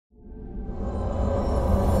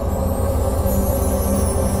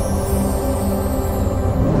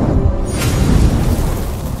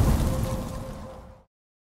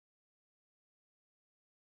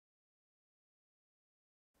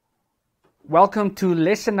Welcome to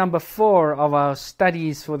lesson number 4 of our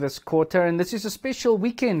studies for this quarter, and this is a special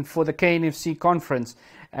weekend for the KNFC conference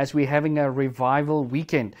as we're having a revival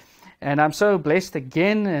weekend. And I'm so blessed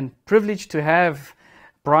again and privileged to have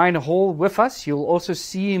Brian Hall with us. You'll also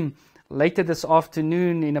see him later this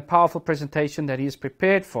afternoon in a powerful presentation that he has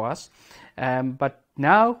prepared for us. But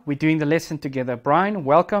now we're doing the lesson together. Brian,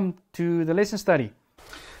 welcome to the lesson study.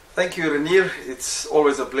 Thank you, Renier. It's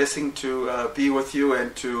always a blessing to be with you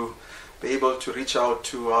and to be able to reach out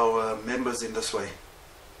to our members in this way.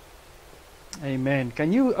 Amen.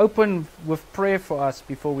 Can you open with prayer for us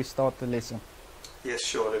before we start the lesson? Yes,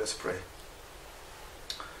 sure. Let us pray.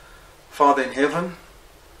 Father in heaven,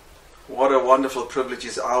 what a wonderful privilege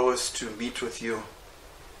is ours to meet with you,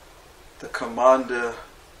 the commander,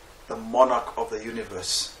 the monarch of the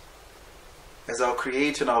universe. As our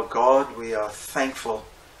Creator and our God, we are thankful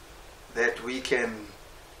that we can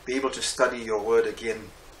be able to study your word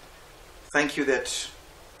again. Thank you that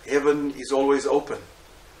heaven is always open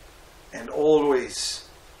and always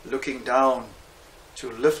looking down to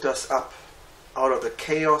lift us up out of the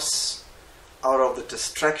chaos, out of the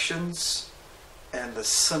distractions and the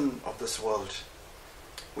sin of this world.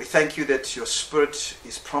 We thank you that your Spirit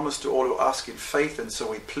is promised to all who ask in faith, and so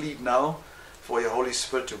we plead now for your Holy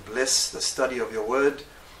Spirit to bless the study of your word,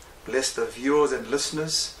 bless the viewers and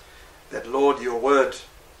listeners, that Lord, your word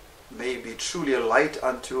may be truly a light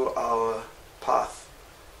unto our path.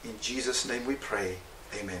 In Jesus' name we pray.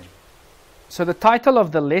 Amen. So the title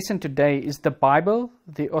of the lesson today is The Bible,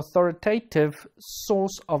 the Authoritative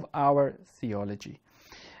Source of Our Theology.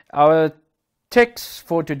 Our text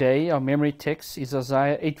for today, our memory text, is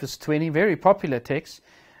Isaiah 8 verse 20, very popular text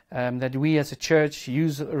that we as a church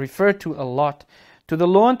refer to a lot. To the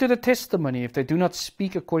law and to the testimony, if they do not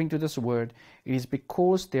speak according to this word, it is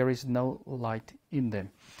because there is no light in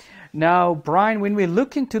them. Now, Brian, when we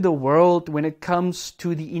look into the world, when it comes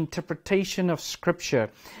to the interpretation of Scripture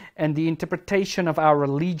and the interpretation of our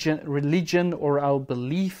religion or our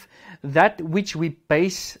belief, that which we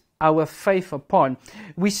base our faith upon,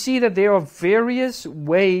 we see that there are various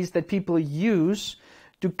ways that people use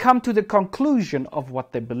to come to the conclusion of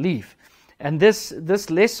what they believe. And this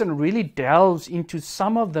lesson really delves into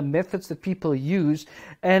some of the methods that people use,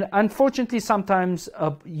 and unfortunately sometimes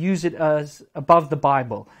use it as above the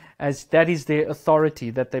Bible, as that is their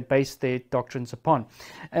authority that they base their doctrines upon.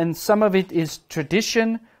 And some of it is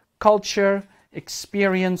tradition, culture,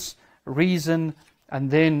 experience, reason, and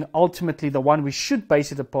then ultimately the one we should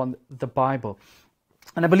base it upon, the Bible.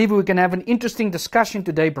 And I believe we can have an interesting discussion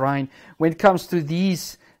today, Brian, when it comes to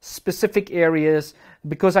these specific areas,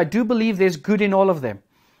 because I do believe there's good in all of them.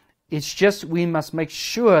 It's just we must make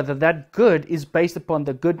sure that that good is based upon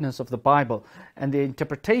the goodness of the Bible and the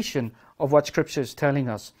interpretation of what Scripture is telling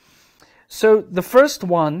us. So the first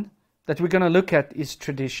one that we're going to look at is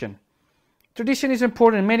tradition. Tradition is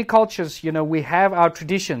important. In many cultures, we have our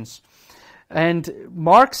traditions. And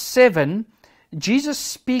Mark 7, Jesus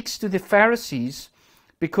speaks to the Pharisees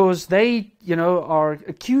because they, are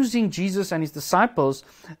accusing Jesus and his disciples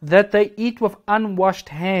that they eat with unwashed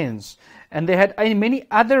hands. And they had many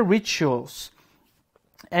other rituals.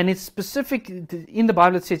 And it's specific, in the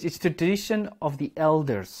Bible it says it's tradition of the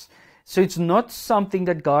elders. So it's not something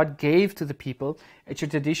that God gave to the people. It's a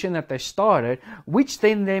tradition that they started, which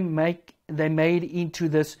then they made into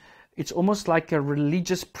this, it's almost like a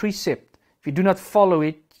religious precept. If you do not follow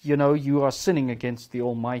it, you are sinning against the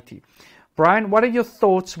Almighty. Brian, what are your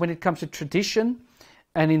thoughts when it comes to tradition?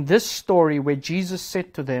 And in this story where Jesus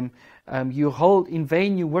said to them, in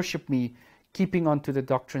vain you worship me, keeping on to the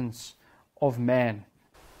doctrines of man.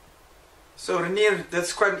 So Renier,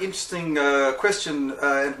 that's quite an interesting question.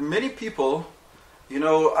 And many people,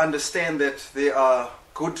 understand that there are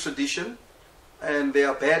good tradition and there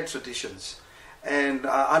are bad traditions. And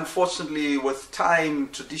unfortunately, with time,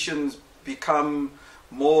 traditions become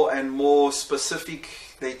more and more specific.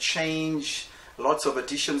 They change, lots of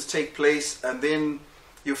additions take place, and then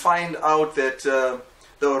you find out that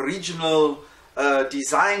the original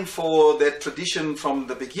design for that tradition from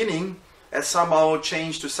the beginning has somehow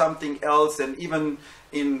changed to something else. And even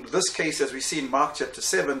in this case, as we see in Mark chapter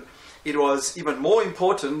 7, it was even more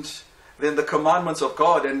important than the commandments of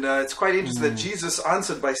God. And it's quite interesting that Jesus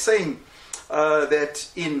answered by saying that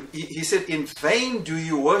he said, "In vain do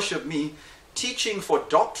you worship me, teaching for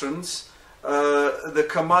doctrines the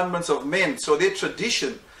commandments of men." So their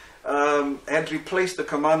tradition had replaced the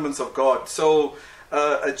commandments of God. So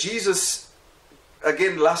Jesus,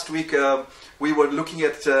 again, last week we were looking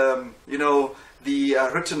at the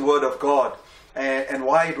written word of God, and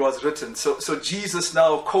why it was written. So Jesus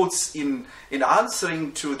now quotes in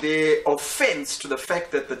answering to their offense to the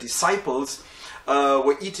fact that the disciples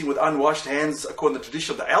were eating with unwashed hands according to the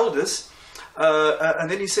tradition of the elders. And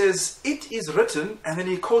then he says, it is written, and then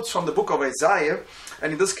he quotes from the book of Isaiah,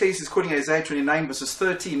 and in this case he's quoting Isaiah 29 verses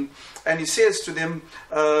 13, and he says to them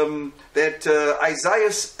that Isaiah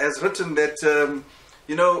has written that,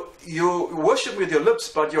 you worship with your lips,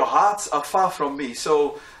 but your hearts are far from me.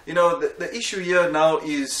 So, the issue here now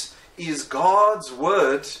is God's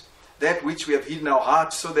word, that which we have hidden in our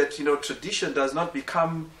hearts, so that, tradition does not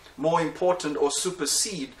become more important or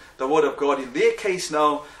supersede the word of God. In their case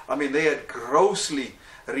now, they had grossly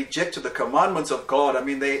rejected the commandments of God.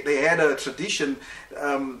 They had a tradition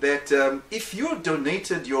that if you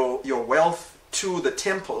donated your wealth to the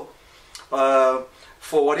temple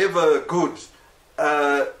for whatever good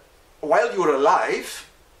while you were alive,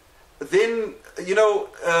 then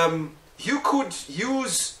you could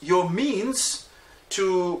use your means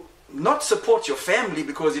to not support your family,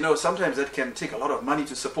 because sometimes that can take a lot of money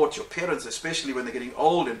to support your parents, especially when they're getting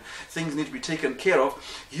old and things need to be taken care of.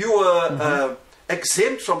 You were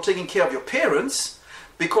exempt from taking care of your parents,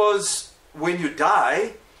 because when you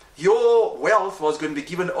die, your wealth was going to be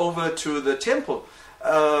given over to the temple.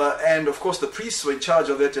 And of course the priests were in charge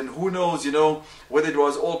of it, and who knows, whether it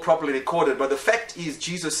was all properly recorded. But the fact is,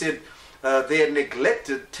 Jesus said they had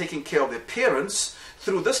neglected taking care of their parents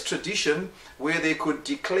through this tradition, where they could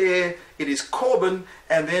declare it is Corban,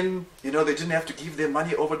 and then, they didn't have to give their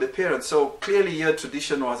money over to the parents. So clearly here,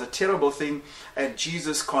 tradition was a terrible thing, and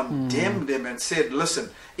Jesus condemned them and said, listen,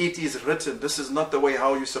 it is written. This is not the way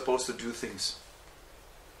how you're supposed to do things.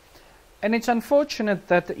 And it's unfortunate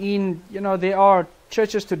that there are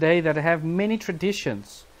churches today that have many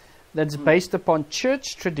traditions that's based upon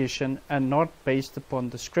church tradition and not based upon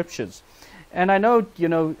the scriptures. And I know,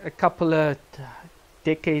 a couple of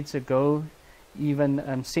decades ago,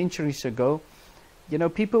 even centuries ago,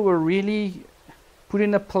 people were really put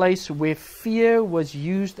in a place where fear was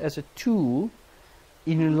used as a tool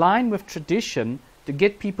in line with tradition to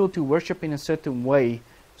get people to worship in a certain way,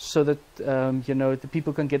 so that the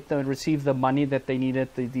people can receive the money that they needed,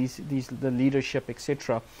 the leadership,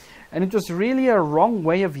 etc. And it was really a wrong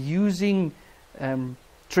way of using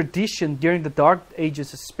tradition during the Dark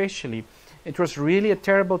Ages, especially. It was really a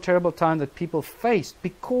terrible, terrible time that people faced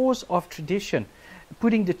because of tradition,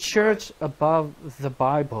 putting the church above the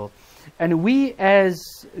Bible. And we,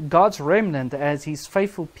 as God's remnant, as His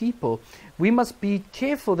faithful people, we must be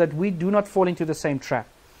careful that we do not fall into the same trap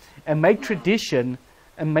and make tradition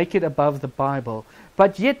and make it above the Bible.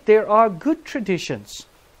 But yet there are good traditions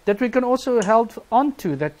that we can also hold on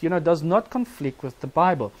to that does not conflict with the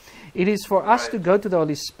Bible. It is for us to go to the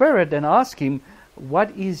Holy Spirit and ask Him,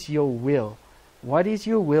 what is your will? What is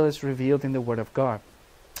your will is revealed in the Word of God.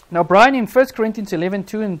 Now, Brian, in 1 Corinthians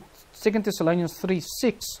 11:2 and 2 Thessalonians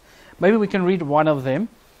 3:6, maybe we can read one of them.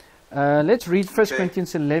 Let's read 1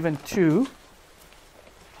 Corinthians 11:2,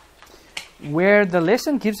 where the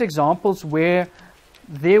lesson gives examples where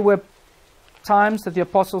there were times that the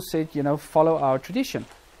apostle said, follow our tradition.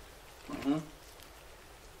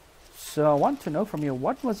 So I want to know from you,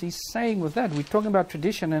 what was he saying with that? We're talking about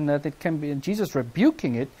tradition, and that it can be Jesus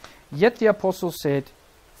rebuking it, yet the apostle said,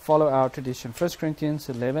 follow our tradition. 1 Corinthians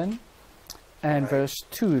 11 and verse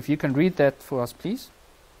 2. If you can read that for us, please.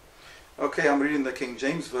 Okay, I'm reading the King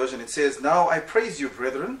James Version. It says, now I praise you,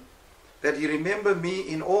 brethren, that ye remember me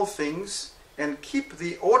in all things, and keep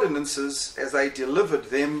the ordinances as I delivered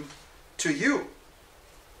them to you.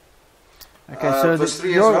 Okay, so verse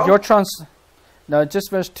 3 no, just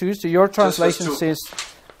verse 2. So your translation says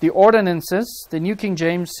the ordinances. The New King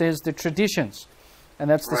James says the traditions. And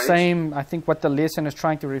that's the same, I think, what the lesson is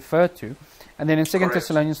trying to refer to. And then in 2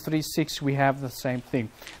 Thessalonians 3:6, we have the same thing.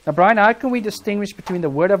 Now, Brian, how can we distinguish between the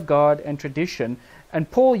Word of God and tradition?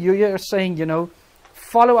 And Paul, you're saying,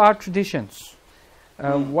 follow our traditions.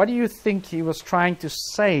 What do you think he was trying to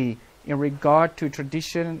say in regard to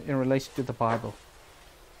tradition in relation to the Bible?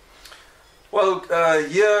 Well,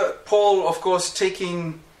 here Paul, of course,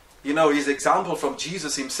 taking his example from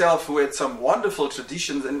Jesus himself, who had some wonderful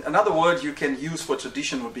traditions. And another word you can use for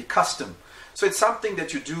tradition would be custom. So it's something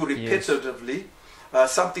that you do repetitively,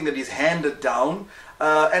 something that is handed down,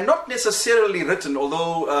 and not necessarily written,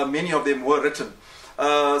 although many of them were written.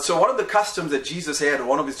 So one of the customs that Jesus had, or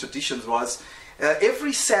one of his traditions, was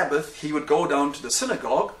every Sabbath he would go down to the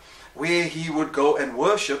synagogue, where he would go and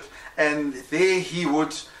worship, and there he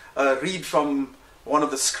would read from one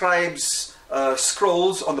of the scribes'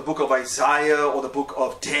 scrolls on the book of Isaiah or the book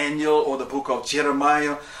of Daniel or the book of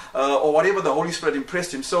Jeremiah or whatever the Holy Spirit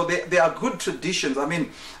impressed him. So there are good traditions. I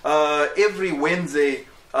mean, every Wednesday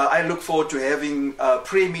I look forward to having a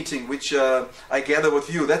prayer meeting, which I gather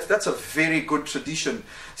with you. That's a very good tradition.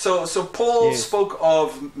 So Paul spoke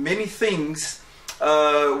of many things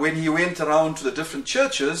when he went around to the different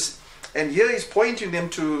churches. And here he's pointing them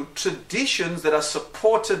to traditions that are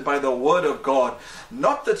supported by the Word of God,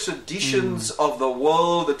 not the traditions of the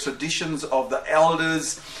world, the traditions of the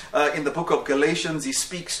elders. In the book of Galatians, he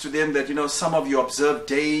speaks to them that, some of you observe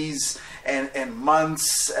days and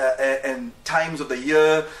months and times of the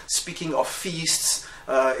year, speaking of feasts.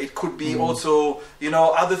 It could be also,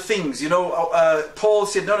 other things. Paul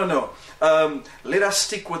said, no. Let us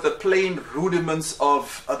stick with the plain rudiments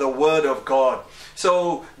of the Word of God.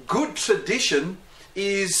 So good tradition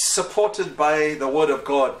is supported by the Word of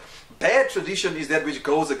God. Bad tradition is that which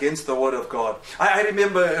goes against the Word of God. I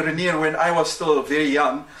remember, Renier, when I was still very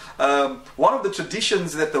young, one of the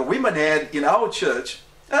traditions that the women had in our church,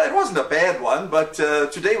 it wasn't a bad one, but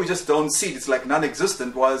today we just don't see it. It's like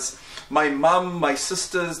non-existent. Was my mum, my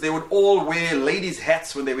sisters, they would all wear ladies'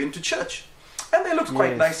 hats when they went to church. And they looked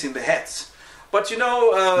quite nice in the hats. But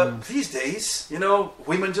these days,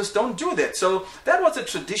 women just don't do that. So that was a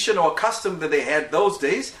tradition or a custom that they had those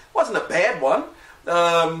days. It wasn't a bad one.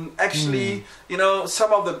 Actually,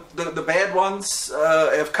 some of the bad ones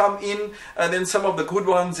have come in, and then some of the good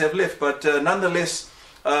ones have left. But nonetheless,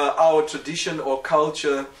 our tradition or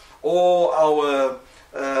culture or our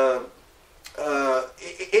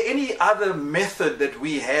any other method that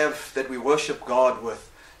we have that we worship God with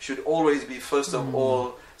should always be, first of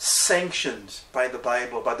all, sanctioned by the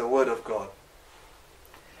Bible, by the Word of God.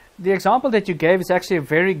 The example that you gave is actually a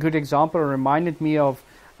very good example. It reminded me of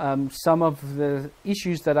some of the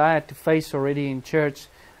issues that I had to face already in church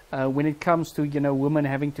when it comes to, women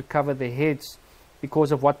having to cover their heads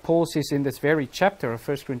because of what Paul says in this very chapter of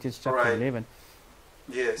 1 Corinthians chapter 11.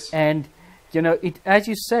 Yes. And, it, as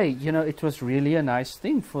you say, it was really a nice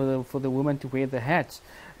thing for the woman to wear the hats.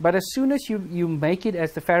 But as soon as you make it,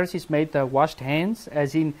 as the Pharisees made the washed hands,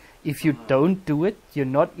 as in, if you don't do it, you're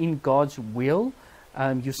not in God's will,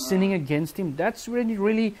 you're sinning against Him. That's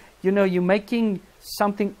really, you're making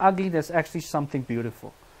something ugly that's actually something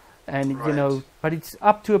beautiful. And, but it's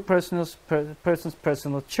up to a person's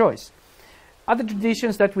personal choice. Other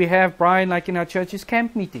traditions that we have, Brian, like in our church, is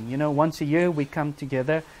camp meeting. Once a year we come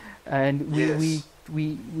together and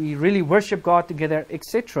we really worship God together,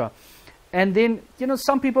 etc. And then,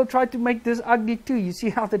 some people try to make this ugly too. You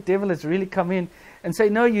see how the devil has really come in and say,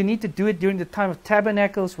 no, you need to do it during the time of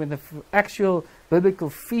tabernacles when the actual biblical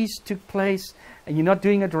feast took place, and you're not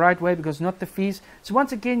doing it the right way because not the feast. So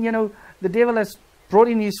once again, the devil has brought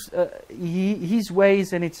in his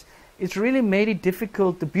ways, and it's really made it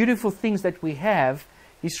difficult. The beautiful things that we have,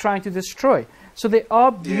 he's trying to destroy. So there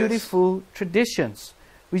are beautiful traditions.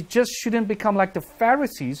 We just shouldn't become like the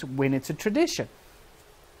Pharisees when it's a tradition.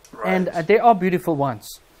 Right. And there are beautiful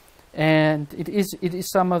ones, and it is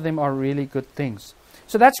some of them are really good things.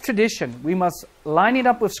 So that's tradition. We must line it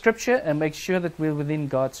up with Scripture and make sure that we're within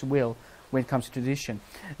God's will when it comes to tradition.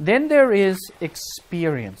 Then there is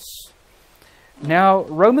experience. Now,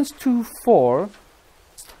 Romans 2:4,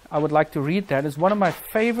 I would like to read that. It's one of my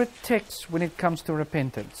favorite texts when it comes to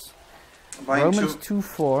repentance. Romans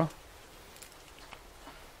 2:4.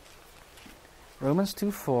 Romans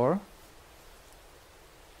 2:4.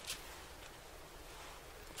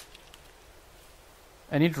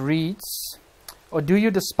 And it reads, or do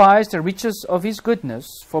you despise the riches of His goodness,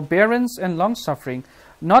 forbearance and long-suffering,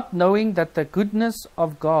 not knowing that the goodness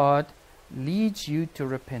of God leads you to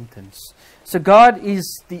repentance? So God is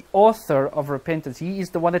the author of repentance. He is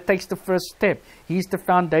the one that takes the first step. He's the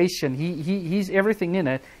foundation. He's everything in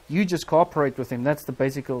it. You just cooperate with Him. That's the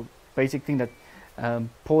basic thing that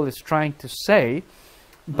Paul is trying to say.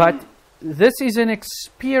 But this is an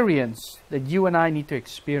experience that you and I need to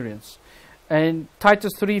experience. And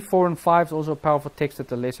Titus 3, 4, and 5 is also a powerful text that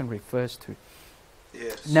the lesson refers to.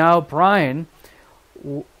 Yes. Now, Brian,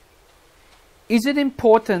 is it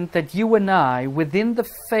important that you and I, within the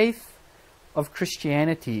faith of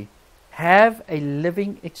Christianity, have a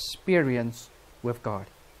living experience with God?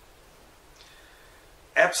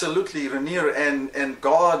 Absolutely, Renier. And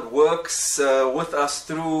God works with us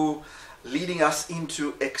through leading us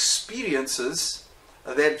into experiences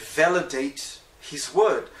that validate His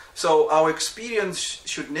Word. So our experience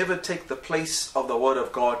should never take the place of the Word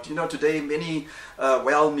of God. Today many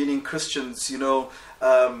well-meaning Christians,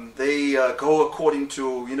 they go according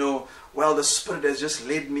to, well, the Spirit has just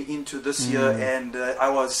led me into this year, and I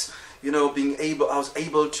was, I was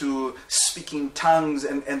able to speak in tongues,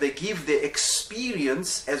 and they give their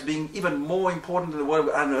experience as being even more important than the word.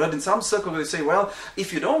 I heard in some circles they say, well,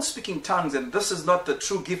 if you don't speak in tongues, and this is not the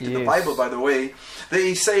true gift in the Bible, by the way,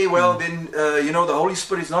 they say, well, then, the Holy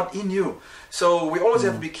Spirit is not in you. So we always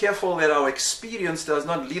have to be careful that our experience does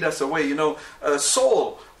not lead us away.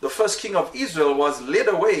 Saul, the first king of Israel, was led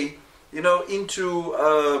away, into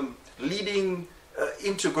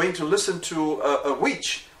going to listen to a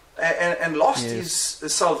witch, and lost his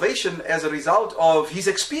salvation as a result of his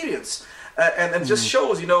experience. And just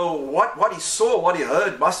shows, what he saw, what he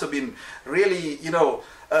heard must have been really,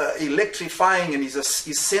 electrifying, and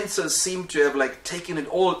his senses seemed to have taken it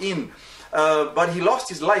all in. But he lost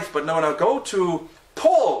his life. But now go to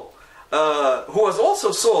Paul, who was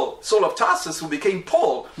also Saul of Tarsus, who became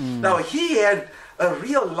Paul. Now he had a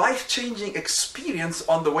real life-changing experience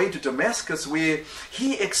on the way to Damascus, where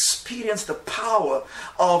he experienced the power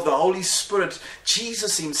of the Holy Spirit,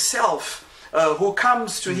 Jesus himself, who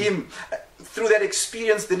comes to him through that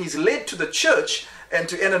experience. Then he's led to the church, and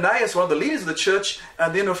to Ananias, one of the leaders of the church,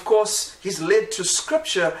 and then of course he's led to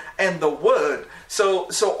Scripture and the Word. So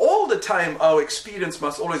all the time our experience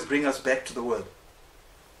must always bring us back to the Word.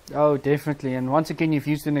 Oh, definitely. And once again, you've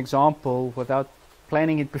used an example without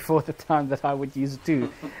planning it before the time that I would use it too,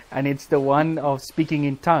 and it's the one of speaking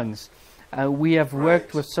in tongues. We have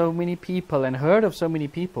worked with so many people and heard of so many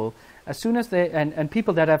people, as soon as they and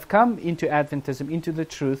people that have come into Adventism, into the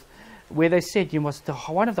truth, where they said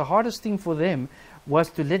one of the hardest thing for them was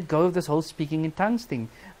to let go of this whole speaking in tongues thing,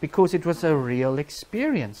 because it was a real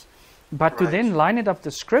experience. But to then line it up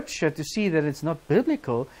to Scripture to see that it's not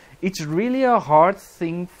biblical, it's really a hard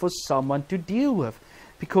thing for someone to deal with,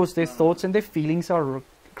 because their thoughts and their feelings are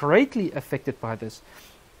greatly affected by this.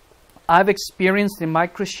 I've experienced in my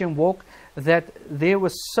Christian walk that there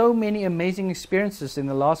were so many amazing experiences in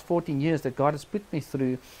the last 14 years that God has put me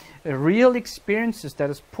through, real experiences that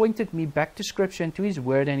has pointed me back to Scripture and to His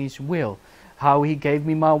Word and His will, how He gave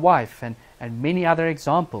me my wife, and many other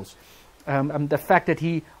examples. The fact that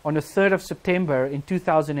He, on the 3rd of September in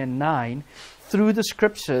 2009, through the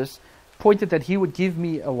Scriptures, pointed that He would give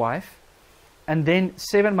me a wife. And then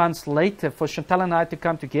 7 months later, for Chantal and I to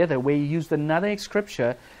come together, where He used another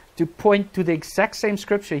Scripture to point to the exact same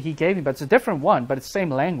Scripture He gave me, but it's a different one, but it's the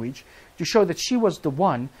same language, to show that she was the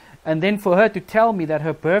one. And then for her to tell me that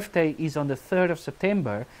her birthday is on the 3rd of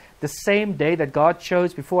September, the same day that God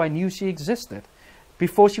chose before I knew she existed,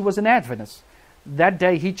 before she was an Adventist. That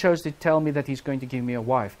day He chose to tell me that He's going to give me a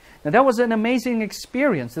wife. Now that was an amazing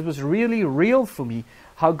experience. It was really real for me,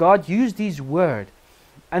 how God used His Word.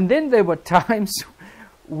 And then there were times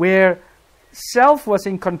where self was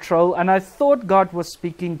in control, and I thought God was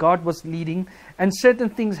speaking, God was leading, and certain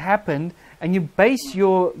things happened, and you base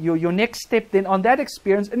your next step then on that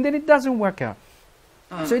experience, and then it doesn't work out.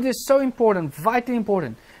 So it is so important, vitally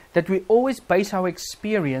important, that we always base our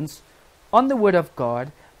experience on the Word of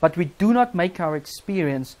God, but we do not make our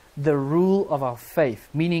experience the rule of our faith,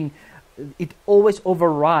 meaning it always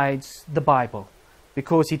overrides the Bible,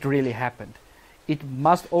 because it really happened. It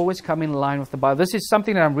must always come in line with the Bible. This is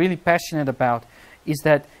something that I'm really passionate about, is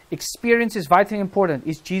that experience is vitally important.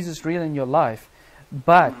 Is Jesus real in your life?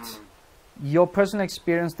 But your personal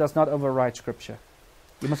experience does not override Scripture.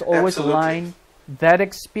 You must always align that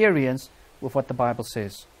experience with what the Bible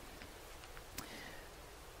says.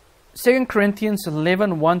 2 Corinthians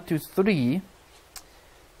 11, 1-3,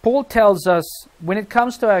 Paul tells us, when it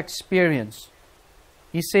comes to our experience,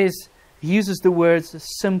 he uses the words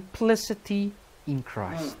simplicity in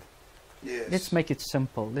Christ. Yes. Let's make it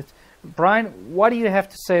simple. Brian, what do you have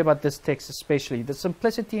to say about this text, especially the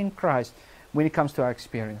simplicity in Christ when it comes to our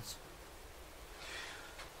experience?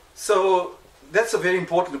 So that's a very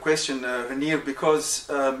important question, Rainier, because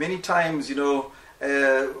many times,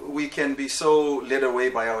 we can be so led away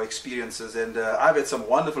by our experiences, and I've had some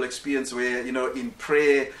wonderful experience where, in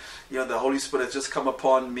prayer, the Holy Spirit has just come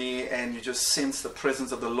upon me, and you just sense the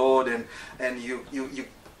presence of the Lord, and you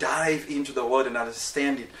dive into the Word and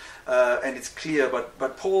understand it, and it's clear.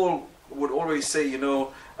 But Paul would always say,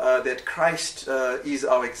 that Christ is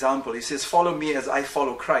our example. He says, "Follow me as I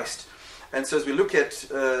follow Christ." And so as we look at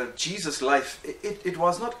Jesus' life, it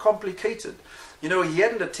was not complicated. He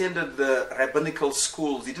hadn't attended the rabbinical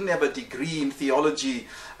schools. He didn't have a degree in theology.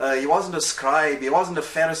 He wasn't a scribe. He wasn't a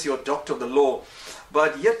Pharisee or doctor of the law.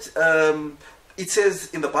 But yet, it says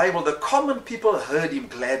in the Bible, the common people heard Him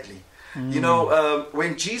gladly.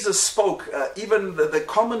 When Jesus spoke, even the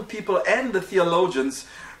common people and the theologians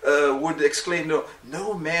would exclaim,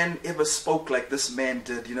 no man ever spoke like this man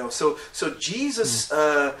did. So Jesus,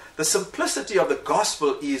 the simplicity of the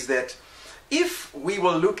gospel is that if we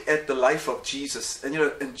will look at the life of Jesus, and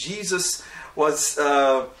and Jesus was,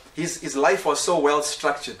 his life was so well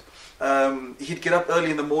structured. He'd get up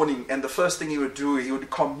early in the morning, and the first thing he would do, he would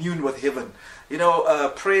commune with heaven.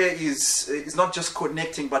 Prayer is not just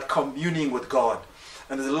connecting, but communing with God.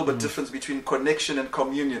 And there's a little bit difference between connection and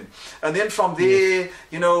communion. And then from there,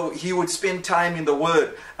 he would spend time in the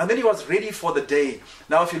Word. And then he was ready for the day.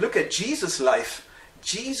 Now, if you look at Jesus' life,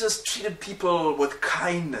 Jesus treated people with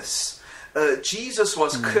kindness. Jesus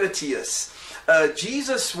was courteous.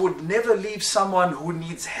 Jesus would never leave someone who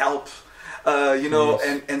needs help,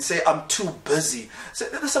 and say, I'm too busy. So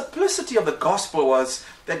the simplicity of the gospel was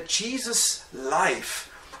that Jesus'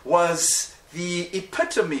 life was the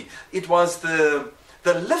epitome. It was the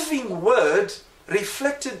living word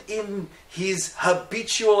reflected in his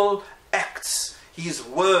habitual acts, his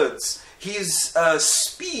words. His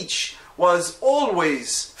speech was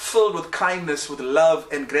always filled with kindness, with love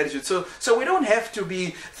and gratitude. So we don't have to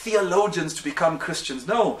be theologians to become Christians.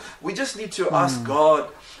 No, we just need to ask God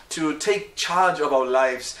to take charge of our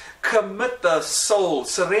lives, commit the soul,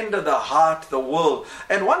 surrender the heart, the will.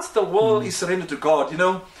 And once the will is surrendered to God,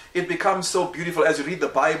 it becomes so beautiful. As you read the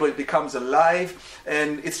Bible, it becomes alive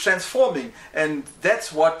and it's transforming. And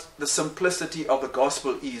that's what the simplicity of the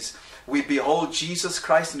gospel is. We behold Jesus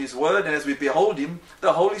Christ in His Word, and as we behold Him,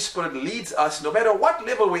 the Holy Spirit leads us no matter what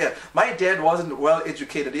level we are. My dad wasn't well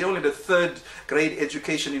educated. He only had a 3rd grade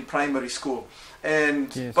education in primary school.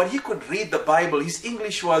 But he could read the Bible. His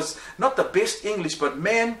English was not the best English, but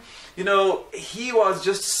man, he was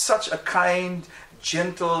just such a kind,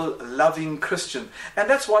 gentle, loving Christian. And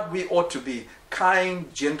that's what we ought to be.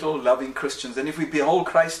 Kind, gentle, loving Christians. And if we behold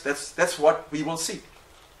Christ, that's what we will see.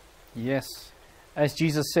 Yes. As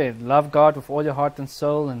Jesus said, love God with all your heart and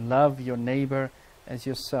soul, and love your neighbor as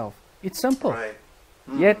yourself. It's simple. Right.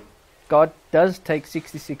 Yet, God does take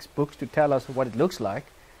 66 books to tell us what it looks like,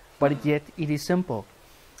 but yet it is simple.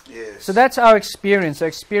 Yes. So that's our experience. Our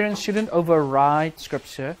experience shouldn't override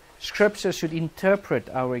Scripture. Scripture should interpret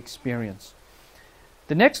our experience.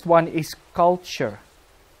 The next one is culture.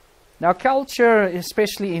 Now, culture,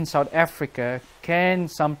 especially in South Africa, can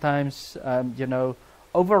sometimes,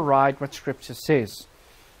 override what Scripture says.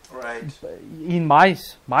 Right. In my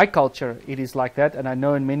culture, it is like that, and I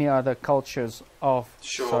know in many other cultures of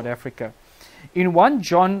South Africa. In 1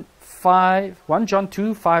 John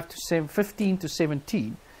 2, 15 to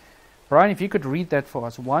 17, Brian, if you could read that for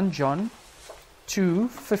us. 1 John 2,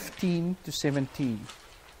 15 to 17.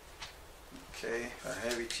 Okay, I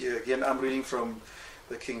have it here. Again, I'm reading from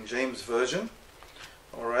the King James Version.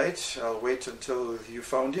 All right, I'll wait until you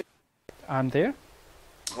found it. I'm there.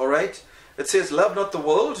 All right. It says, love not the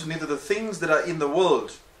world, neither the things that are in the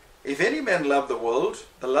world. If any man love the world,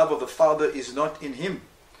 the love of the Father is not in him.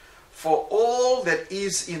 For all that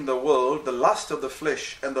is in the world, the lust of the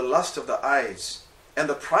flesh, and the lust of the eyes, and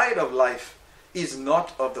the pride of life, is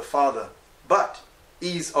not of the Father, but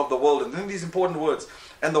is of the world. And then these important words.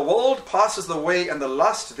 And the world passes away, and the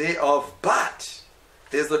lust thereof, but,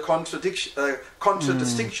 there's the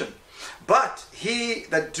contradistinction. But he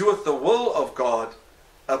that doeth the will of God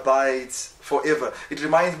abides forever. It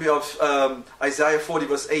reminds me of Isaiah 40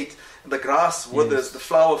 verse 8. The grass withers, the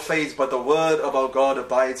flower fades, but the word of our God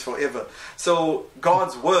abides forever. So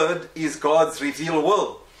God's word is God's revealed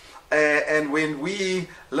will. And when we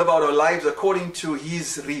live out our lives according to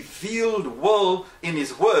His revealed will in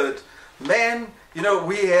His word, man,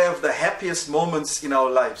 we have the happiest moments in our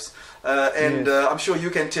lives. I'm sure you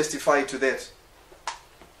can testify to that.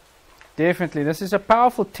 Definitely. This is a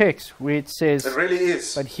powerful text where it says, it really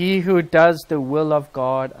is. But he who does the will of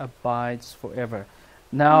God abides forever.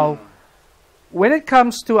 Now, when it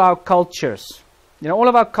comes to our cultures, all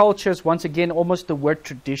of our cultures, once again, almost the word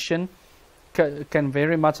tradition can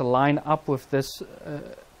very much line up with this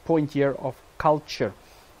point here of culture.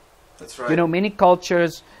 That's right. Many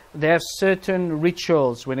cultures, they have certain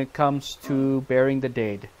rituals when it comes to burying the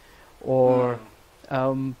dead, or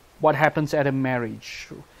what happens at a marriage.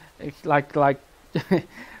 Like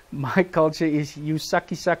my culture is you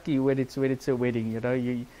sakkie when it's a wedding.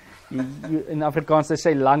 You in Afrikaans they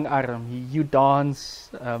say lang arm. You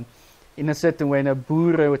dance in a certain way, in a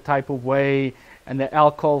boere type of way, and the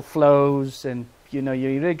alcohol flows, and you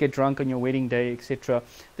really get drunk on your wedding day, etc.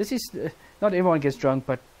 This is not everyone gets drunk,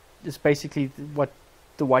 but it's basically what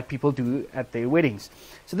the white people do at their weddings.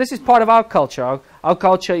 So this is part of our culture. Our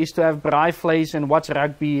culture is to have braaivleis and watch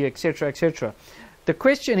rugby, etc., etc. The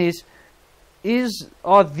question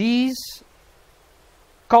are these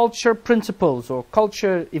culture principles or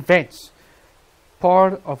culture events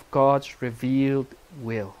part of God's revealed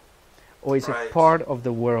will? Or is it part of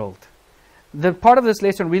the world? the part of this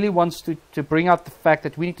lesson really wants to bring out the fact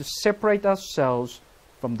that we need to separate ourselves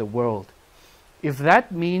from the world. If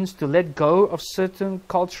that means to let go of certain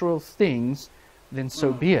cultural things, then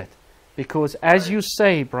so be it. Because as you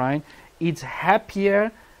say, Brian, it's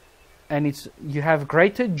happier and you have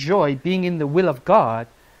greater joy being in the will of God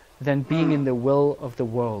than being in the will of the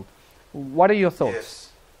world. What are your thoughts?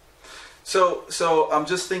 Yes. So I'm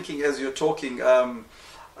just thinking as you're talking,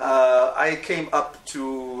 I came up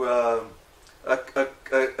to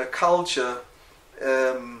a culture.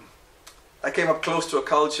 I came up close to a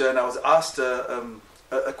culture, and I was asked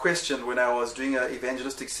a question when I was doing an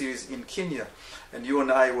evangelistic series in Kenya. And you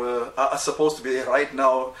and I are supposed to be there right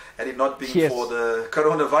now, had it not been for the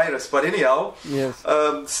coronavirus. But anyhow,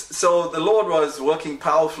 so the Lord was working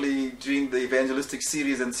powerfully during the evangelistic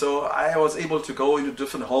series, and so I was able to go into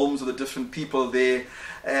different homes with the different people there.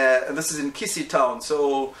 And this is in Kisii town.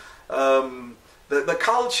 So the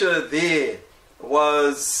culture there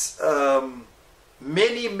was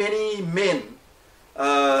many men.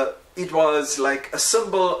 It was like a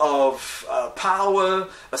symbol of power,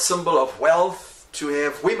 a symbol of wealth, to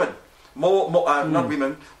have women, not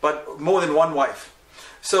women, but more than one wife.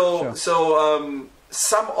 So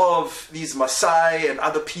some of these Maasai and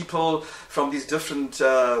other people from these different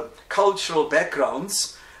cultural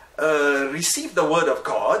backgrounds receive the word of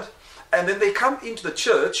God, and then they come into the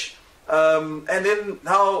church, and then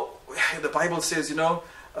now the Bible says,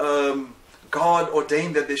 God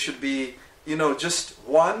ordained that there should be, just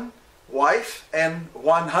one wife and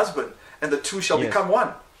one husband, and the two shall become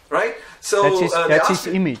one. Right? So that's his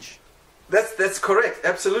image. That's correct.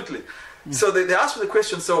 Absolutely. So they asked me the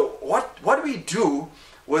question. So what do we do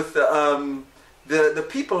with the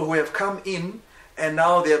people who have come in and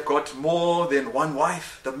now they have got more than one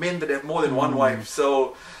wife? The men that have more than one wife.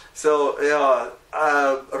 So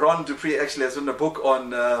Ron Dupree actually has written a book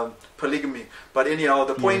on polygamy. But anyhow,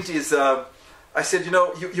 the point is, I said,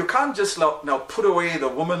 you can't just now put away the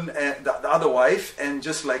woman and the other wife and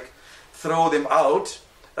just like throw them out.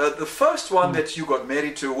 The first one that you got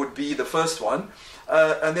married to would be the first one,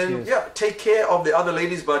 and then take care of the other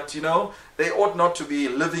ladies, but they ought not to be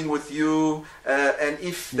living with you, and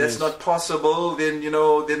if that's not possible, then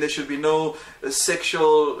then there should be no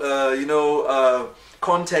sexual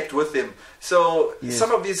contact with them. So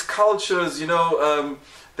some of these cultures,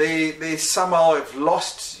 they somehow have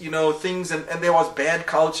lost things, and there was bad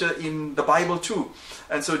culture in the Bible too,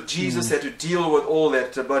 and so Jesus had to deal with all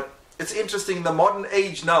that. But it's interesting, in the modern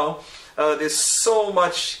age now, there's so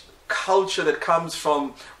much culture that comes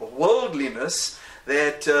from worldliness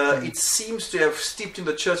that it seems to have steeped in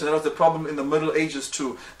the church, and that was the problem in the Middle Ages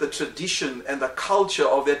too. The tradition and the culture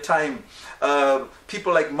of that time.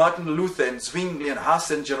 People like Martin Luther and Zwingli and Huss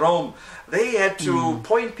and Jerome, they had to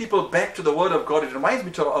point people back to the Word of God. It reminds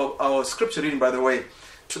me of our scripture reading, by the way,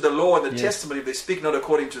 to the law and the testimony. If they speak not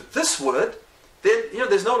according to this word, then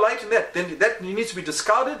there's no light in that. Then that needs to be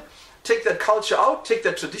discarded. Take that culture out, take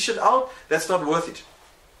that tradition out. That's not worth it.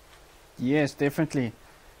 Yes, definitely.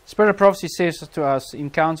 Spirit of Prophecy says to us in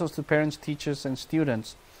counsels to parents, teachers, and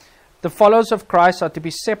students, the followers of Christ are to be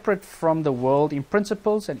separate from the world in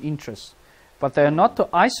principles and interests, but they are not to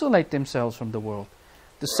isolate themselves from the world.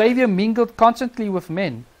 The Savior mingled constantly with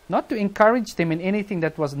men, not to encourage them in anything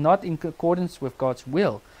that was not in accordance with God's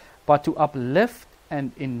will, but to uplift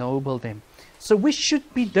and ennoble them. So we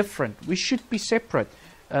should be different. We should be separate.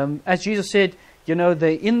 As Jesus said, they're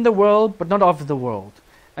in the world, but not of the world.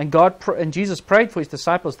 And and Jesus prayed for his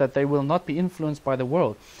disciples that they will not be influenced by the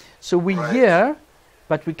world. So we're here,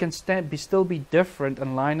 but we can still be different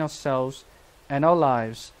and line ourselves and our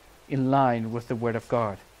lives in line with the Word of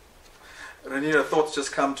God. Ranier, thoughts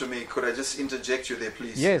just come to me. Could I just interject you there,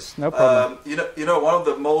 please? Yes, no problem. One of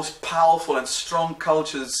the most powerful and strong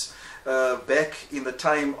cultures back in the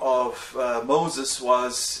time of Moses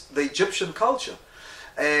was the Egyptian culture.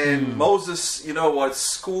 And Moses, was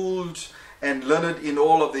schooled and learned in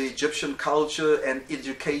all of the Egyptian culture and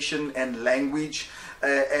education and language.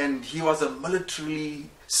 And he was a militarily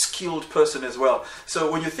skilled person as well.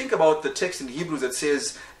 So when you think about the text in Hebrews that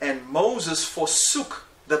says, and Moses forsook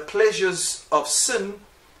the pleasures of sin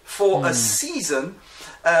for a season,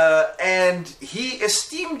 and he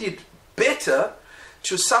esteemed it better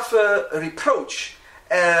to suffer reproach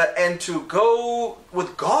and to go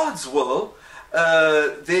with God's will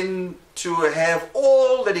than to have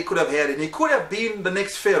all that he could have had. And he could have been the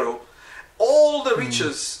next Pharaoh, all the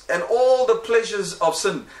riches and all the pleasures of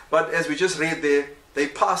sin. But as we just read there, they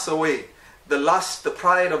pass away. The lust, the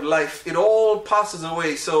pride of life, it all passes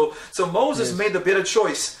away. So Moses made the better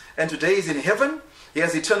choice. And today he's in heaven. He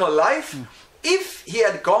has eternal life. if he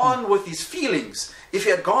had gone with his feelings, if he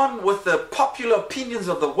had gone with the popular opinions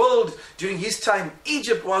of the world during his time,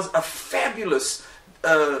 Egypt was a fabulous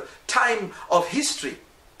time of history.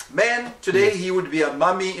 Man, today he would be a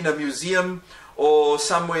mummy in a museum or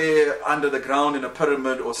somewhere under the ground in a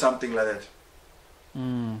pyramid or something like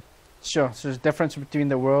that. Sure, so there's a difference between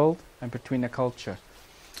the world and between the culture.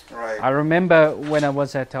 Right. I remember when I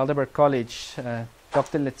was at Heidelberg College,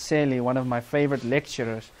 Dr. Letseli, one of my favorite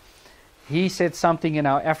lecturers, he said something in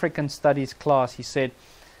our African studies class. He said,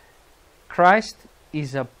 Christ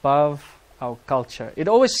is above our culture. It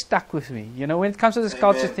always stuck with me. You know, when it comes to this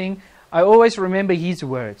culture thing, I always remember his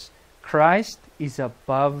words. Christ is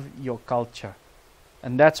above your culture.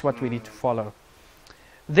 And that's what we need to follow.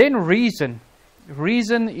 Then reason.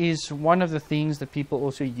 Reason is one of the things that people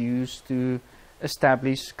also use to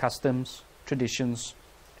establish customs, traditions,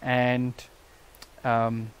 and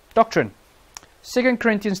doctrine. 2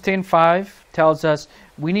 Corinthians 10:5 tells us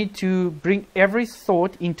we need to bring every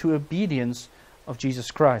thought into obedience of Jesus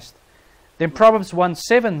Christ. Then Proverbs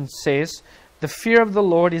 1:7 says, the fear of the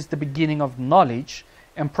Lord is the beginning of knowledge.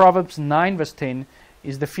 And Proverbs 9 verse 10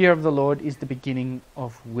 is the fear of the Lord is the beginning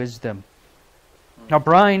of wisdom. Now,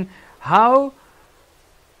 Brian, how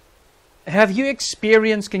have you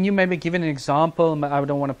experienced, can you maybe give an example, I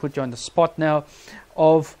don't want to put you on the spot now,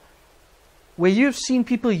 of where you've seen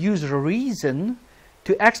people use reason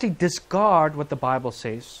to actually discard what the Bible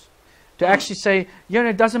says? To actually say, you know,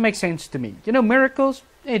 it doesn't make sense to me. You know, miracles,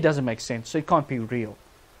 it doesn't make sense, so it can't be real.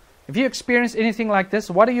 Have you experienced anything like this?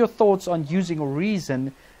 What are your thoughts on using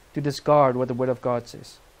reason to discard what the Word of God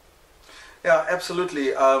says? Yeah,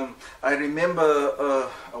 absolutely. I remember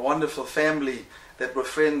a wonderful family that were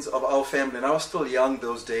friends of our family, and I was still young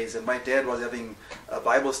those days, and my dad was having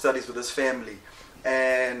Bible studies with his family.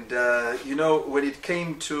 And you know, when it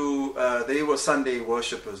came to they were Sunday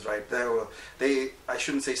worshippers, right? I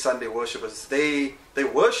shouldn't say Sunday worshippers. They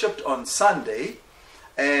worshipped on Sunday,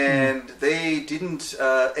 and they didn't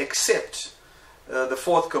accept the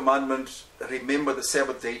fourth commandment, remember the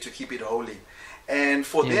Sabbath day to keep it holy. And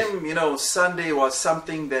for them, you know, Sunday was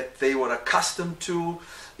something that they were accustomed to.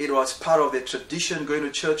 It was part of their tradition, going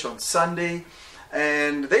to church on Sunday.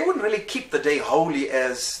 And they wouldn't really keep the day holy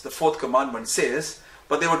as the fourth commandment says,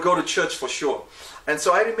 but they would go to church for sure. And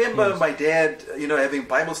so I remember my dad, you know, having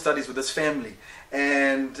Bible studies with his family.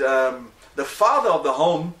 And the father of the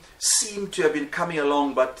home seemed to have been coming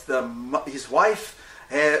along, but his wife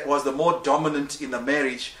was the more dominant in the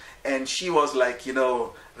marriage. And she was like, you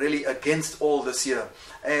know, really against all this here.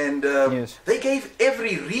 And they gave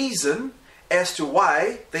every reason as to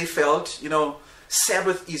why they felt, you know,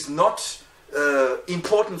 Sabbath is not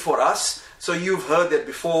important for us. So you've heard that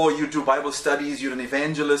before. You do Bible studies, you're an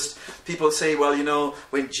evangelist. People say, well, you know,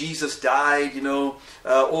 when Jesus died, you know,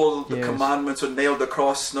 all the commandments were nailed to the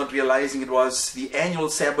cross, not realizing it was the annual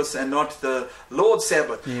Sabbath and not the Lord's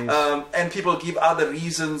Sabbath. And people give other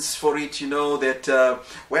reasons for it, you know, that,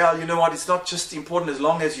 well, you know what, it's not just important as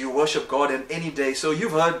long as you worship God on any day. So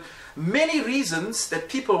you've heard many reasons that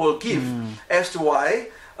people will give as to why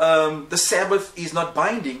the Sabbath is not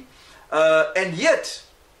binding. And yet,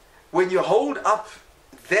 when you hold up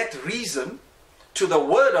that reason to the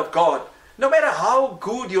Word of God, no matter how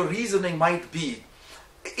good your reasoning might be,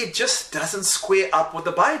 it just doesn't square up with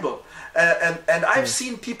the Bible. And I've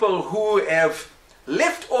seen people who have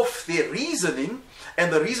left off their reasoning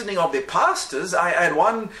and the reasoning of their pastors. I had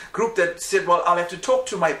one group that said, well, I'll have to talk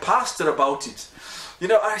to my pastor about it. You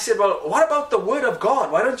know, I said, well, what about the Word of God?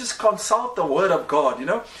 Why don't you just consult the Word of God? You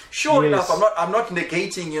know, sure enough, I'm not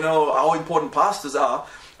negating, you know, how important pastors are.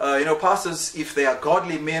 You know, pastors, if they are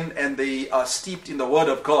godly men and they are steeped in the Word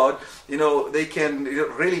of God, you know, they can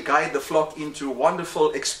really guide the flock into wonderful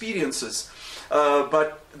experiences.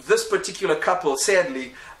 But this particular couple,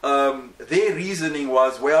 sadly, their reasoning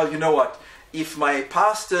was, well, you know what, if my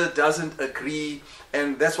pastor doesn't agree,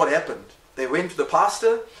 and that's what happened. They went to the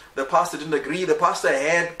pastor didn't agree, the pastor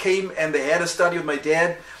came and they had a study with my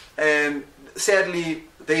dad, and sadly,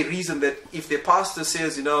 they reason that if their pastor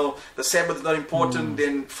says, you know, the Sabbath is not important,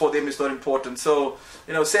 then for them it's not important. So,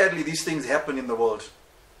 you know, sadly, these things happen in the world.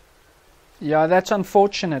 Yeah, that's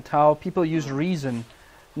unfortunate how people use reason,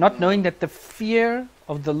 not knowing that the fear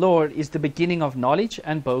of the Lord is the beginning of knowledge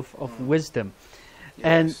and both of wisdom.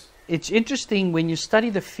 And it's interesting when you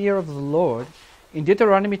study the fear of the Lord, in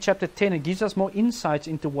Deuteronomy chapter 10, it gives us more insights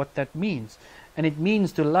into what that means. And it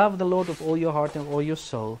means to love the Lord with all your heart and all your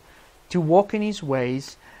soul, to walk in His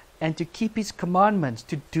ways, and to keep His commandments,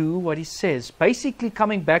 to do what He says. Basically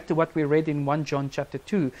coming back to what we read in 1 John chapter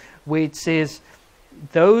 2, where it says,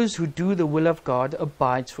 those who do the will of God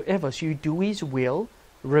abides forever. So you do His will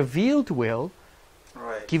revealed will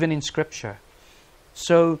Right. given in Scripture.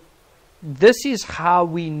 So this is how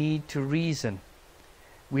we need to reason.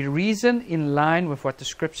 We reason in line with what the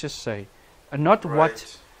Scriptures say, and not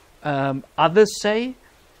what others say.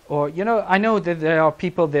 Or, I know that there are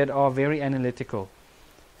people that are very analytical.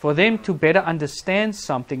 For them to better understand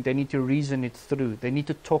something, they need to reason it through. They need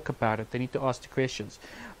to talk about it. They need to ask the questions.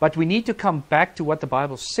 But we need to come back to what the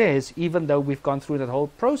Bible says, even though we've gone through that whole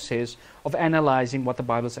process of analyzing what the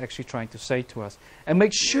Bible is actually trying to say to us. And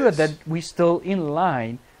make sure that we're still in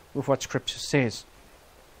line with what Scripture says.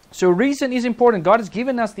 So reason is important. God has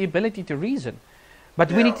given us the ability to reason.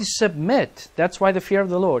 But we need to submit. That's why the fear of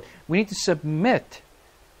the Lord. We need to submit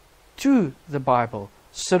to the Bible,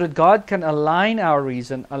 so that God can align our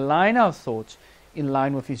reason, align our thoughts in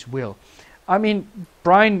line with His will. I mean,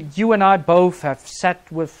 Brian, you and I both have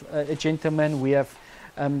sat with a gentleman. We have,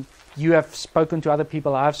 you have spoken to other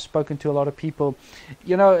people. I've spoken to a lot of people.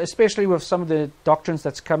 Especially with some of the doctrines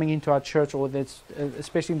that's coming into our church, or that's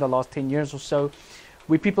especially in the last 10 years or so,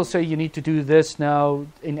 where people say you need to do this now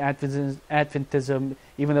in Adventism,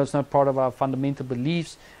 even though it's not part of our fundamental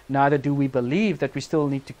beliefs. Neither do we believe that we still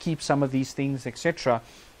need to keep some of these things, etc.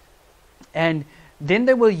 And then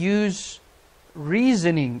they will use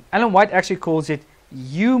reasoning. Ellen White actually calls it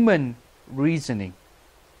human reasoning.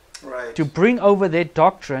 Right. To bring over their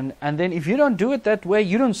doctrine. And then if you don't do it that way,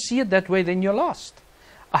 you don't see it that way, then you're lost.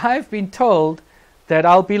 I've been told that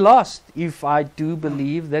I'll be lost if I do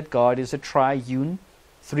believe that God is a triune,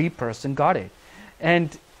 three-person Godhead.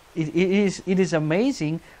 And it is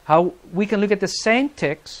amazing how we can look at the same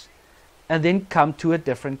text and then come to a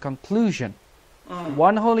different conclusion.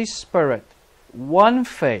 One Holy Spirit, one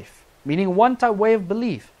faith, meaning one type way of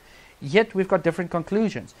belief, yet we've got different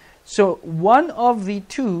conclusions. So one of the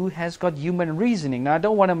two has got human reasoning. Now I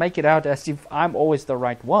don't want to make it out as if I'm always the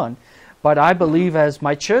right one, but I believe as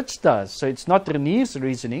my church does. So it's not Renier's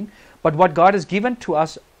reasoning, but what God has given to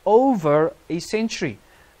us over a century.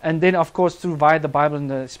 And then, of course, via the Bible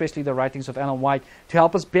and especially the writings of Ellen White, to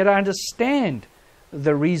help us better understand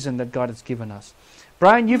the reason that God has given us.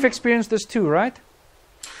 Brian, you've experienced this too, right?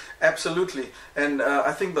 Absolutely. And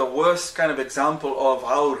I think the worst kind of example of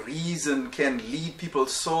how reason can lead people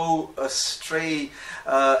so astray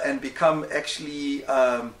and become actually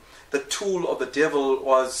the tool of the devil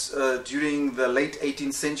was during the late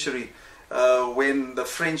 18th century when the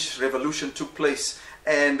French Revolution took place.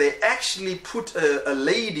 And they actually put a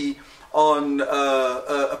lady on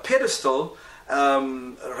a pedestal,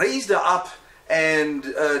 raised her up and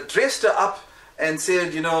dressed her up and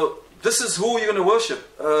said, this is who you're going to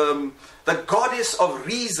worship, the goddess of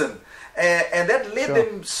reason. And that led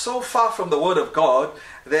them so far from the Word of God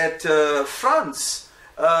that France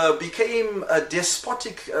became a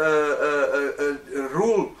despotic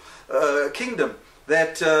kingdom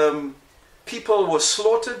that people were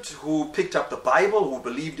slaughtered who picked up the Bible, who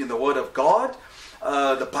believed in the Word of God.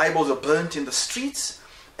 The Bibles were burnt in the streets.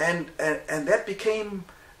 And that became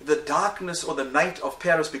the darkness or the night of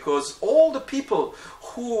Paris, because all the people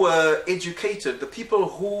who were educated, the people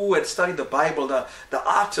who had studied the Bible, the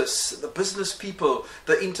artists, the business people,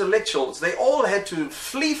 the intellectuals, they all had to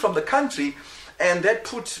flee from the country, and that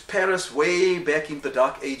put Paris way back in the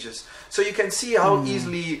Dark Ages. So you can see how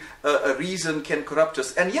easily a reason can corrupt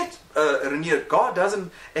us. And yet, Renier, God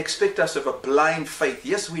doesn't expect us to have a blind faith.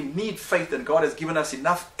 Yes, we need faith, and God has given us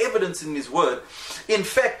enough evidence in His Word. In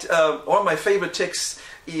fact, one of my favorite texts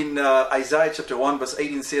in Isaiah chapter 1 verse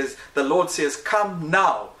 18 says, the Lord says, come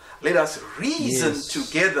now, let us reason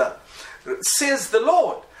together, says the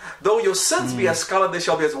Lord. Though your sins be as scarlet, they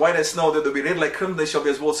shall be as white as snow. Though they be red like crimson, they shall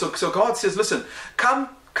be as wool. So God says, listen, come,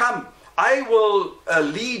 I will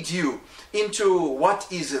lead you into what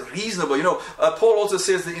is reasonable. Paul also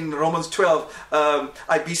says in Romans 12,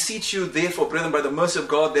 I beseech you therefore, brethren, by the mercy of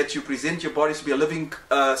God, that you present your bodies to be a living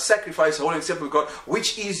sacrifice, holy and acceptable to God,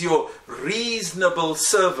 which is your reasonable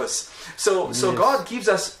service. So God gives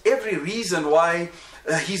us every reason why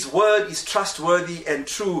His Word is trustworthy and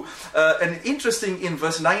true. And interesting, in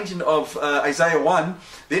verse 19 of Isaiah 1,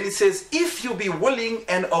 then it says, if you be willing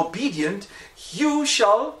and obedient, you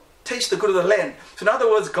shall taste the good of the land. So in other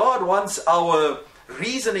words, God wants our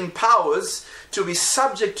reasoning powers to be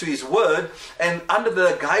subject to His Word, and under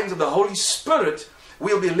the guidance of the Holy Spirit,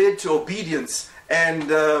 we'll be led to obedience. And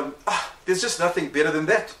there's just nothing better than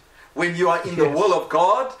that. When you are in the will of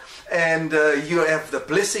God, and you have the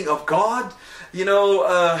blessing of God,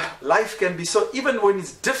 life can be so, even when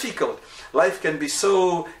it's difficult. life can be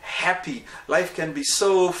so happy, life can be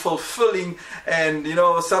so fulfilling. And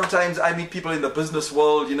sometimes I meet people in the business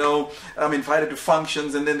world, I'm invited to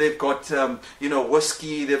functions, and then they've got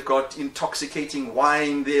whiskey, they've got intoxicating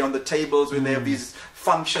wine there on the tables when they have these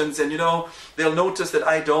functions, and they'll notice that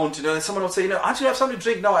I don't, and someone will say, aren't you have something to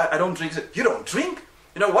drink? No, I don't drink. You don't drink?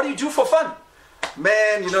 What do you do for fun?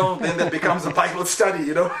 Man, then that becomes a Bible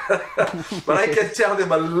study, But I can tell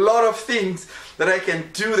them a lot of things that I can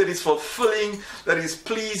do that is fulfilling, that is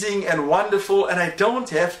pleasing and wonderful, and I don't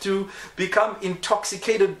have to become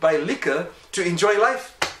intoxicated by liquor to enjoy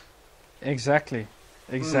life. Exactly.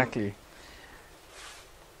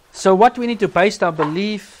 So what we need to base our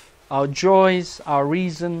belief, our joys, our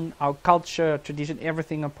reason, our culture, tradition,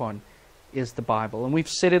 everything upon is the Bible. And we've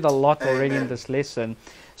said it a lot already in this lesson.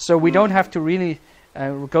 So we don't have to really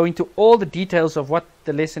go into all the details of what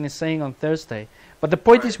the lesson is saying on Thursday. But the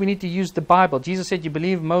point is we need to use the Bible. Jesus said, you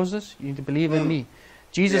believe Moses, you need to believe in me.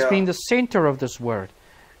 Jesus being the center of this word.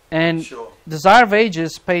 And Desire of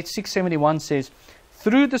Ages, page 671 says,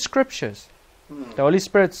 through the scriptures, the Holy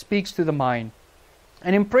Spirit speaks to the mind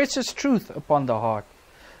and impresses truth upon the heart.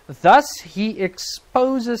 Thus he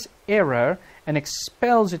exposes error and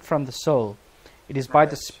expels it from the soul. It is by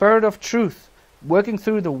the Spirit of truth, working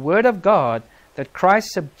through the Word of God, that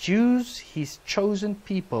Christ subdues His chosen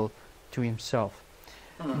people to Himself.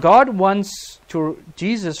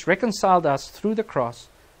 Jesus reconciled us through the cross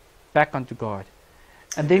back unto God.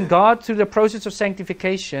 And then God, through the process of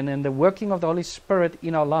sanctification and the working of the Holy Spirit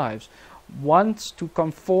in our lives, wants to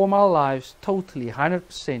conform our lives totally,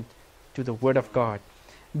 100% to the Word of God.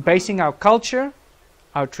 Basing our culture,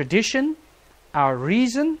 our tradition, our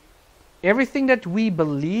reason, everything that we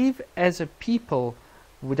believe as a people,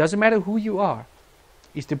 it doesn't matter who you are,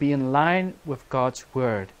 is to be in line with God's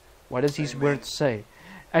Word. What does His Word say?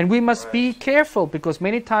 And we must be careful, because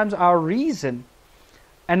many times our reason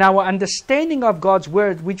and our understanding of God's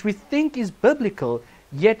Word, which we think is biblical,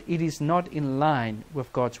 yet it is not in line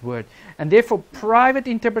with God's Word. And therefore private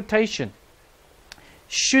interpretation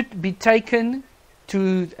should be taken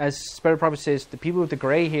to, as Spirit Prophet says, the people with the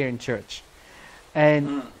grey hair in church,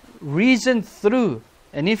 and reasoned through.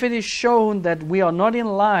 And if it is shown that we are not in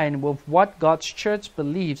line with what God's church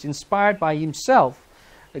believes, inspired by Himself,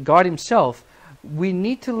 God Himself, we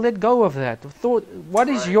need to let go of that. What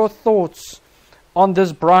is your thoughts on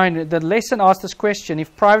this, Brian? The lesson asked this question: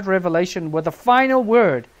 if private revelation were the final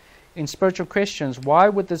word in spiritual questions, why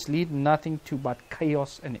would this lead nothing to but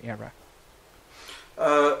chaos and error?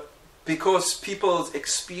 Because people's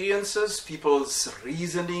experiences, people's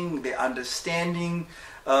reasoning, their understanding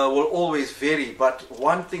will always vary. But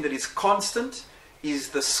one thing that is constant is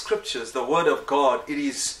the scriptures, the Word of God. It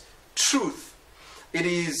is truth. It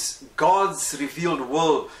is God's revealed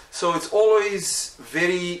will. So it's always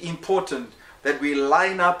very important that we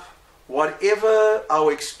line up whatever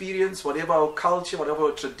our experience, whatever our culture, whatever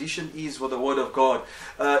our tradition is with the Word of God.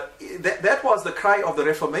 That was the cry of the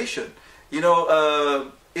Reformation.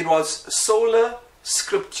 It was sola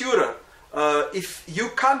scriptura. If you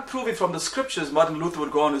can't prove it from the scriptures, Martin Luther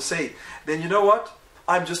would go on to say, then you know what?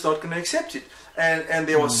 I'm just not going to accept it. And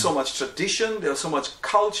there was so much tradition, there was so much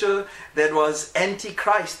culture that was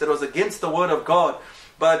anti-Christ, that was against the Word of God.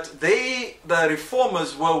 But the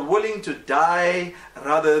reformers, were willing to die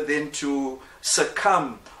rather than to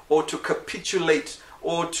succumb or to capitulate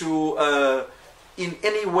or to in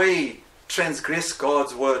any way transgress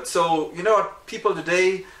God's Word. So, people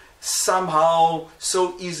today somehow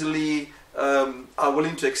so easily are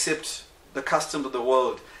willing to accept the customs of the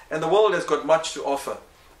world. And the world has got much to offer.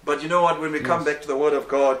 But you know what, when we come back to the Word of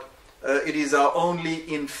God, it is our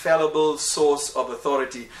only infallible source of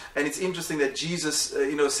authority. And it's interesting that Jesus,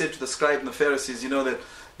 said to the scribes and the Pharisees, that,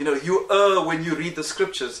 you err when you read the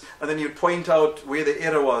scriptures, and then you point out where the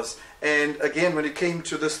error was. And again, when it came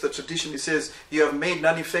to this, the tradition, He says, you have made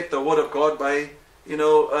none effect the Word of God by,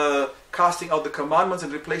 casting out the commandments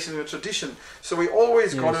and replacing the tradition. So we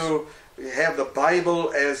always got to have the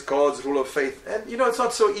Bible as God's rule of faith. And, it's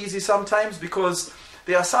not so easy sometimes, because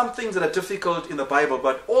there are some things that are difficult in the Bible,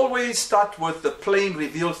 but always start with the plain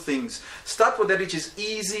revealed things. Start with that which is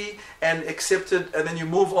easy and accepted, and then you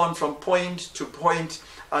move on from point to point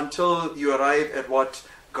until you arrive at what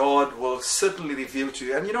God will certainly reveal to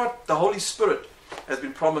you. And you know what? The Holy Spirit has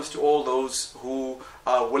been promised to all those who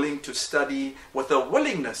are willing to study with a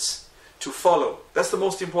willingness to follow. That's the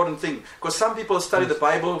most important thing. Because some people study the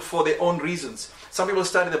Bible for their own reasons. Some people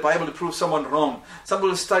study the Bible to prove someone wrong. Some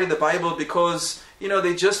people study the Bible because,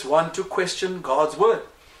 they just want to question God's Word.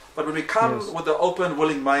 But when we come with an open,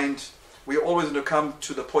 willing mind, we're always going to come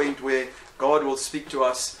to the point where God will speak to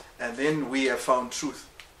us, and then we have found truth.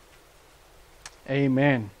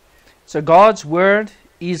 Amen. So God's word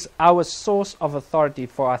is our source of authority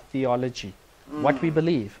for our theology. What we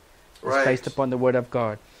believe is based upon the word of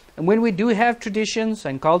God. And when we do have traditions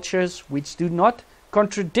and cultures which do not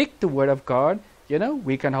contradict the word of God,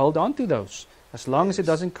 we can hold on to those as long as it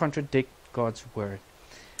doesn't contradict God's word.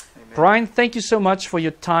 Amen. Brian, thank you so much for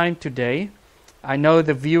your time today. I know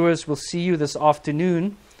the viewers will see you this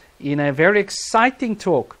afternoon in a very exciting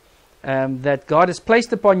talk that God has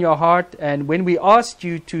placed upon your heart. And when we asked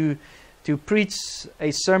you to preach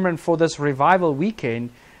a sermon for this revival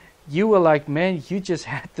weekend, you were like, man, you just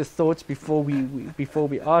had the thoughts before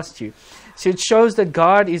we asked you. So it shows that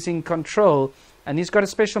God is in control, and He's got a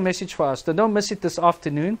special message for us. So don't miss it this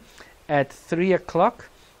afternoon at 3 o'clock.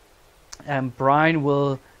 And Brian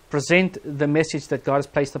will present the message that God has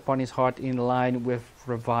placed upon his heart in line with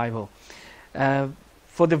revival.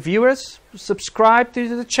 For the viewers, subscribe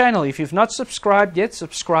to the channel. If you've not subscribed yet,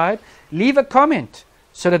 subscribe. Leave a comment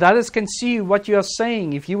so that others can see what you are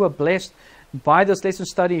saying. If you were blessed by this lesson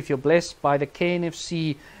study, if you're blessed by the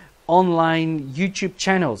KNFC online YouTube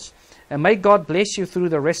channels, and may God bless you through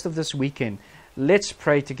the rest of this weekend. Let's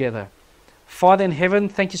pray together. Father in heaven,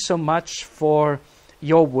 thank you so much for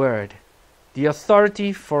your word, the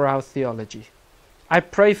authority for our theology. I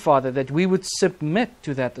pray, Father, that we would submit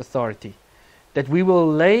to that authority, that we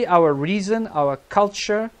will lay our reason, our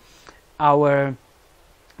culture, our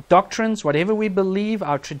doctrines, whatever we believe,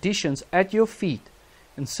 our traditions at your feet,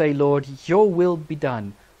 and say, Lord, your will be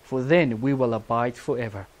done, for then we will abide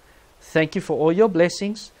forever. Thank you for all your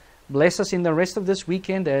blessings. Bless us in the rest of this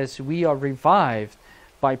weekend as we are revived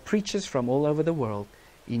by preachers from all over the world.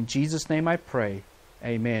 In Jesus' name I pray.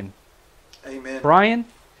 Amen. Amen. Brian,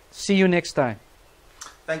 see you next time.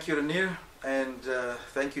 Thank you, Renier, and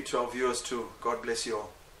thank you to our viewers too. God bless you all.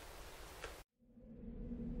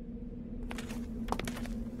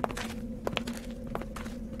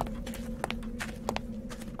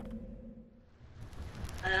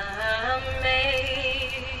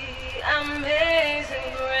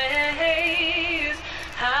 Amazing grace,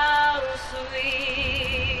 how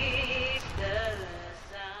sweet the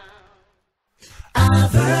sound.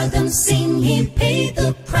 I've heard them sing, He paid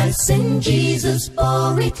the price and Jesus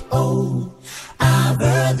bore it all. I've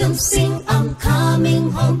heard them sing, I'm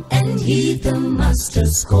coming home, and heed the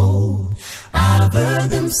Master's call. I've heard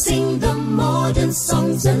them sing the modern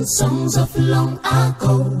songs and songs of long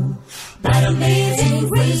ago. But amazing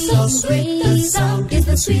grace, so sweet the sound, is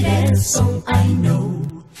the sweetest song I know.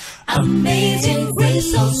 Amazing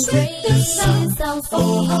grace, so sweet the sound,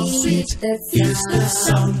 oh how sweet is the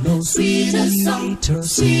sound. No sweetest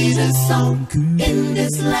song in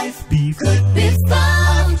this life could be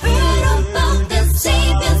found. Heard about the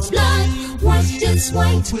Savior's blood, washed as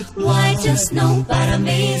white as snow. But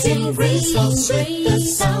amazing grace, so sweet the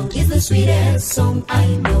sound, is the sweetest song I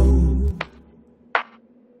know.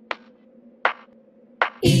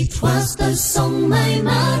 It was the song my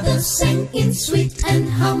mother sang in sweet and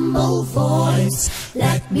humble voice.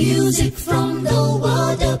 Like music from the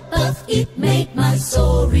world above, it made my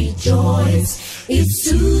soul rejoice. Its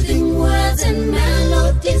soothing words and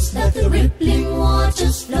melodies like the rippling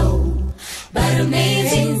waters flow. But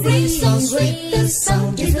amazing grace, so sweet the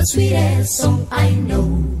sound, is the sweetest song I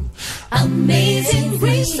know. Amazing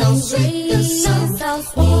grace, so sweet the sound,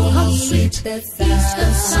 oh how sweet is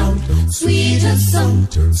the sound. Sweetest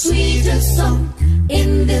song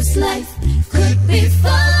in this life could be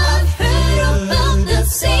found. Heard about the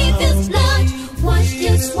Savior's blood, washed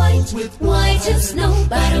as white as snow.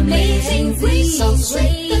 But amazing grace, so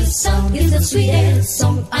sweet the sound, is the sweetest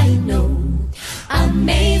song I know.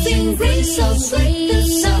 Amazing grace, so sweet the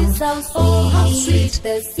sound, oh how sweet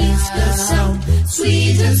is the sound.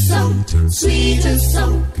 Sweetest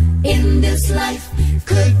song in this life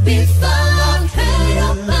could be found.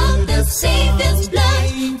 Heard about the Savior's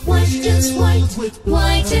blood, washed as white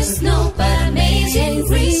as snow. But amazing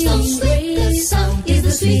grace, so sweet the sound, is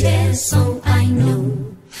the sweetest song I know.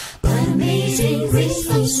 But amazing grace,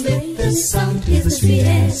 so sweet the sound, is the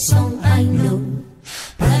sweetest song I know.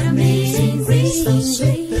 But amazing grace, so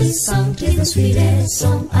sweet the sound, is the sweetest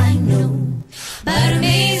song I know. But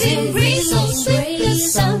amazing grace, so sweet the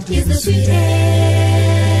sound, is the sweetest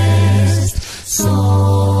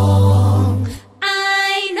song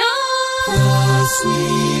I know. The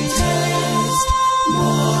sweetest,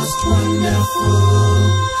 most wonderful